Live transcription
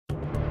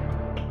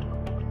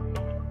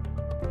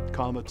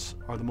Comets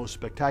are the most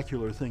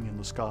spectacular thing in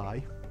the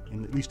sky,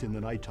 at least in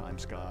the nighttime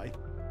sky.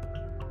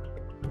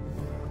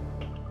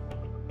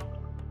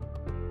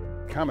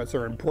 Comets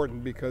are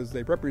important because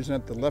they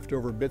represent the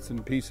leftover bits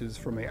and pieces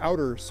from the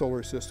outer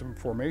solar system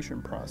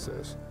formation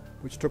process,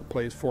 which took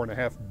place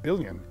 4.5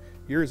 billion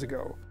years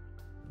ago.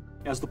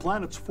 As the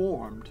planets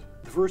formed,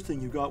 the first thing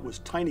you got was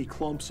tiny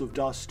clumps of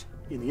dust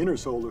in the inner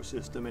solar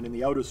system, and in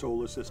the outer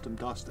solar system,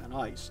 dust and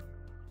ice.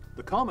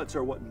 The comets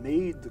are what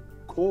made the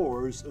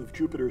cores of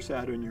Jupiter,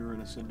 Saturn,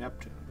 Uranus, and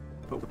Neptune.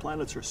 But the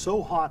planets are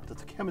so hot that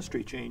the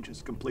chemistry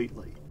changes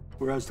completely,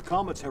 whereas the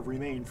comets have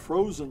remained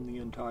frozen the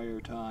entire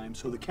time,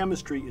 so the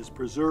chemistry is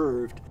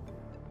preserved.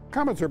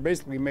 Comets are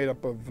basically made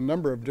up of a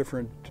number of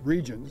different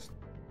regions.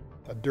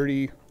 A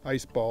dirty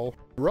ice ball,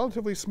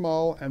 relatively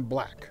small and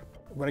black.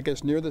 When it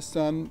gets near the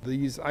sun,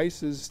 these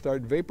ices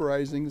start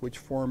vaporizing, which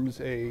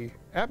forms an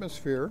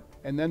atmosphere.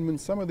 And then when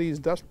some of these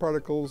dust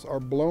particles are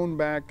blown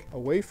back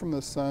away from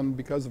the sun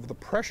because of the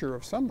pressure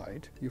of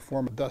sunlight, you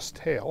form a dust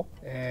tail,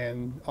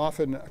 and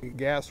often a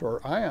gas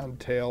or ion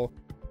tail.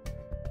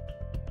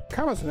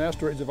 Comets and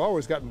asteroids have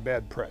always gotten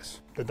bad press.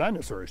 The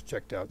dinosaurs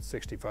checked out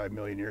 65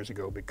 million years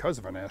ago because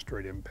of an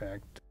asteroid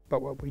impact.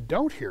 But what we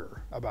don't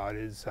hear about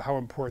is how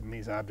important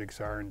these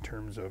objects are in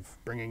terms of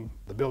bringing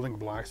the building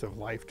blocks of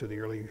life to the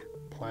early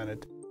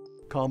planet.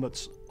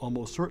 Comets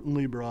almost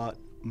certainly brought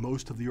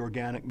most of the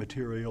organic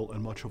material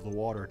and much of the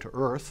water to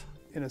Earth.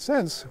 In a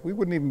sense, we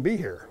wouldn't even be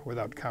here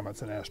without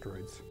comets and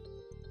asteroids.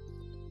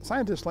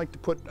 Scientists like to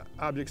put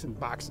objects in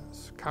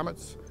boxes.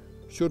 Comets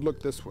should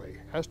look this way.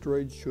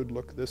 Asteroids should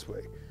look this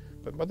way.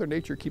 But Mother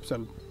Nature keeps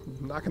on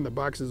knocking the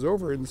boxes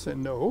over and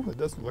saying, no, it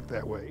doesn't look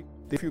that way.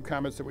 The few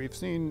comets that we've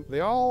seen, they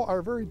all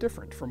are very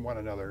different from one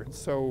another.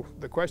 So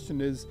the question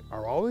is,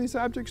 are all these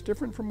objects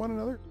different from one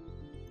another?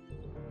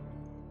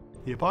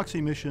 The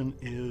Epoxy mission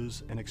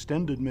is an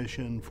extended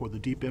mission for the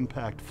Deep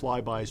Impact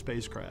flyby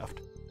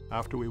spacecraft.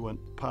 After we went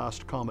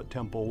past Comet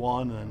Tempel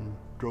 1 and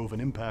drove an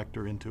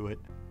impactor into it,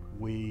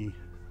 we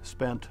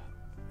spent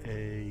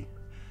a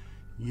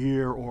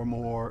year or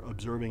more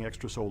observing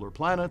extrasolar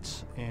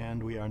planets,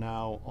 and we are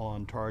now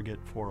on target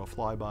for a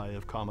flyby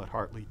of Comet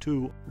Hartley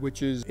 2.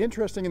 Which is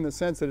interesting in the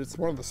sense that it's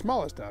one of the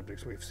smallest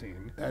objects we've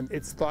seen, and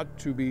it's thought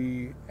to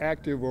be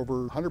active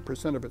over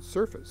 100% of its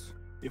surface.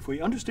 If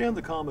we understand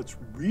the comets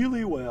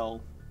really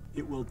well,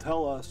 it will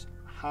tell us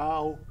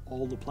how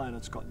all the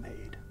planets got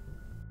made.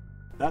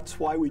 That's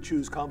why we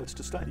choose comets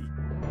to study.